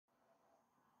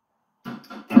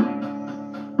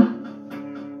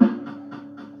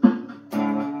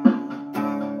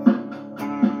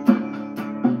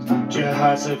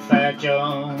Jehosophat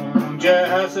Jones,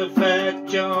 Jehosophat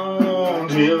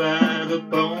Jones, here are the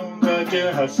bones of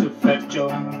Jehosophat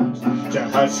Jones.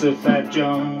 Jehosophat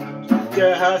Jones,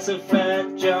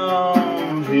 Jehosaphat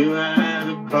Jones, here are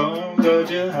the bones of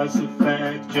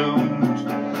Jehosophat Jones.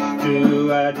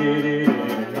 Do I did it,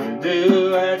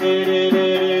 do I did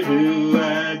it, do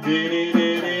I did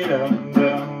it, dum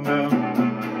dum dum.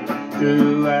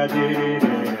 Do I did it,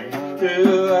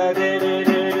 do I did it,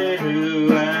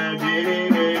 do I did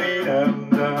it, dum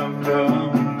dum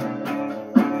dum.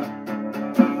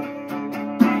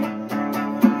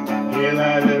 Here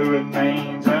are the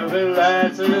remains of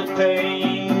Eliza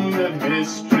Payne, the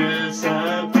mistress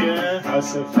of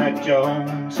Jehosophat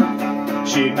Jones.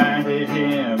 She minded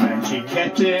him and she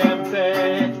kept him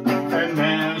fed, and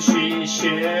now she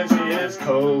shares his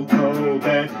cold, cold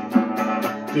bed.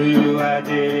 Do I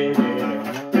did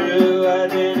it, do I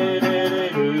did it,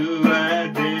 do I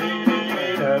did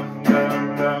it, dum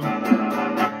dum dum.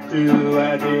 Do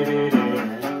I did it,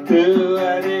 do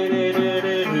I did it,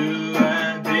 do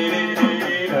I did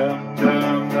it, dum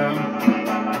dum dum.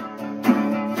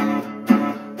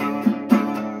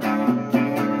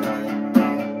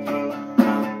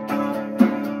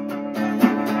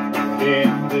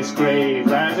 In this grave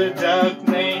lies a dog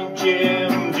named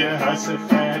Jim.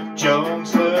 Jehosophat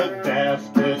Jones looked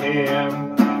after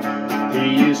him.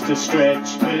 He used to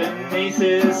stretch beneath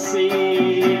his seat,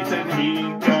 and he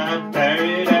got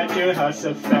buried at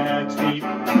Jehosaphat's feet.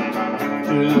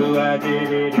 Do I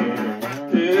did it,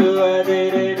 do I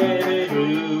did it,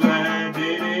 do I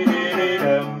did it,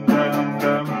 dum dum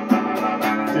dum.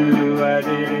 Do I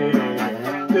did it,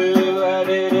 do I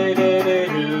did it,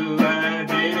 do I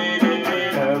did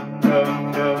it, dum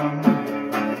dum dum.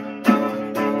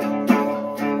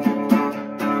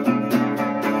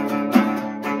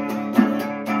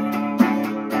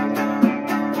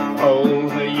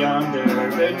 Over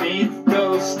yonder, beneath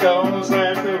those stones,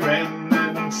 lie the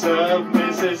remnants of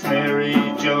Mrs. Mary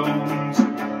Jones.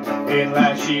 In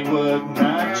life she would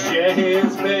not share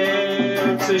his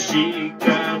bed, so she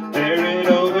got buried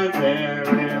over there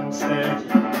instead.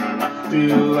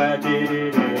 Do I did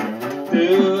it,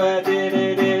 do I did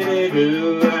it,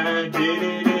 do I did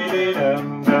it,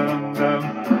 dum dum dum.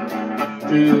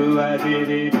 Do I did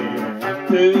it,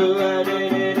 do I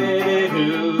did it,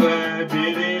 do I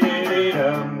did it,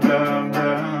 dum dum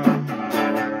dum.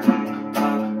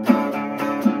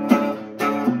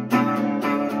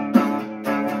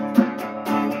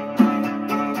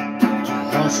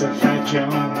 Jehosophat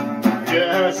Jones,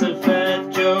 Jehosophat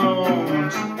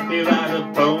Jones, here are the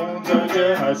bones of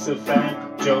Jehosophat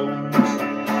Jones.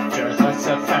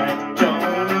 Jehosophat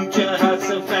Jones,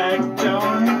 Jehosophat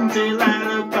Jones, here are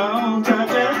the bones of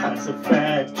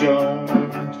Jehosophat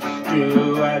Jones.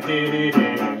 Do I did it,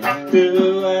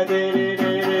 do I did it,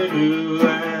 do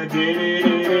I did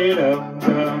it, dum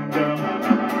dum dum.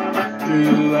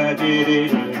 Do I did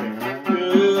it,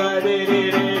 do I did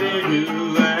it, do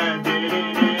I did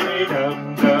it,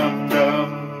 dum dum dum.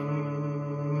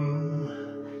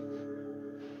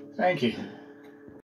 Thank you.